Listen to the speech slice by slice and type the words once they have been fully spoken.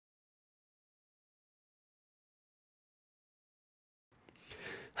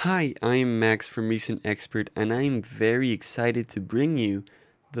Hi, I'm Max from Recent Expert, and I'm very excited to bring you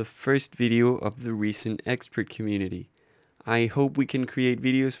the first video of the Recent Expert community. I hope we can create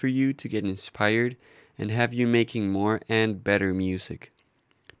videos for you to get inspired and have you making more and better music.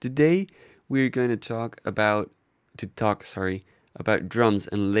 Today, we're going to talk about drums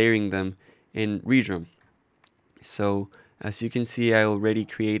and layering them in Redrum. So, as you can see, I already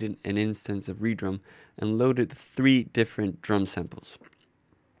created an instance of Redrum and loaded 3 different drum samples.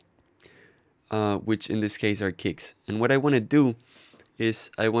 Which in this case are kicks. And what I want to do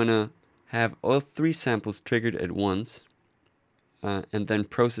is I want to have all 3 samples triggered at once and then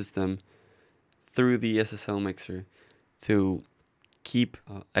process them through the SSL mixer to keep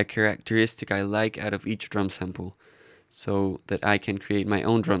a characteristic I like out of each drum sample so that I can create my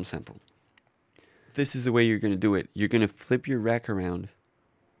own drum sample. This is the way you're going to do it. You're going to flip your rack around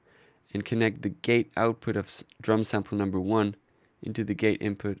and connect the gate output of drum sample number 1 into the gate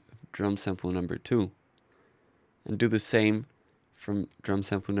input drum sample number 2, and do the same from drum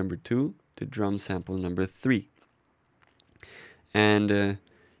sample number 2 to drum sample number 3. And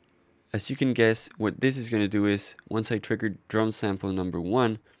as you can guess, what this is going to do is, once I trigger drum sample number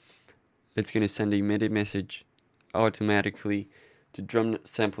 1, it's going to send a MIDI message automatically to drum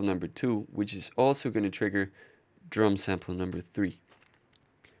sample number 2, which is also going to trigger drum sample number 3.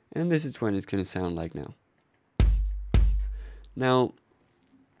 And this is what it's going to sound like now. Now,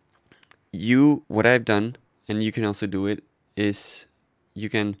 what I've done, and you can also do it, is you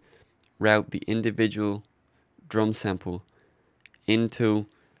can route the individual drum sample into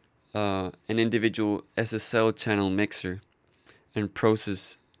an individual SSL channel mixer and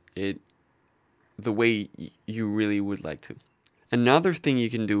process it the way you really would like to. Another thing you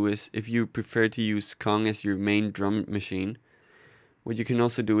can do is, if you prefer to use Kong as your main drum machine, what you can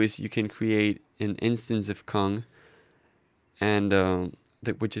also do is you can create an instance of Kong, and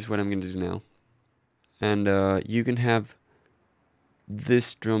which is what I'm going to do now. And you can have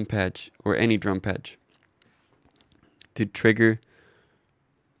this drum patch, or any drum patch, to trigger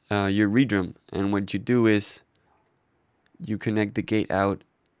your Redrum. And what you do is you connect the gate out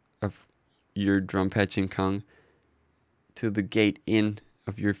of your drum patch in Kong to the gate in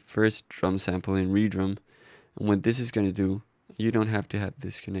of your first drum sample in Redrum. And what this is going to do, you don't have to have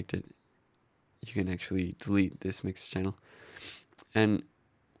this connected. You can actually delete this mix channel. And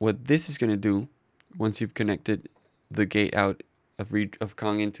what this is going to do, once you've connected the gate out of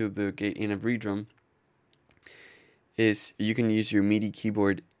Kong into the gate in of Redrum, is you can use your MIDI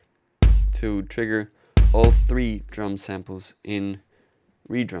keyboard to trigger all 3 drum samples in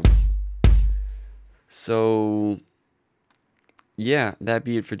Redrum. So yeah, that'd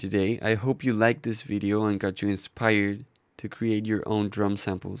be it for today. I hope you liked this video and got you inspired to create your own drum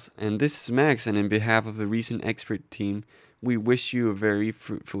samples. And this is Max, and on behalf of the Recent Expert team, we wish you a very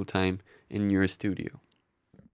fruitful time in your studio.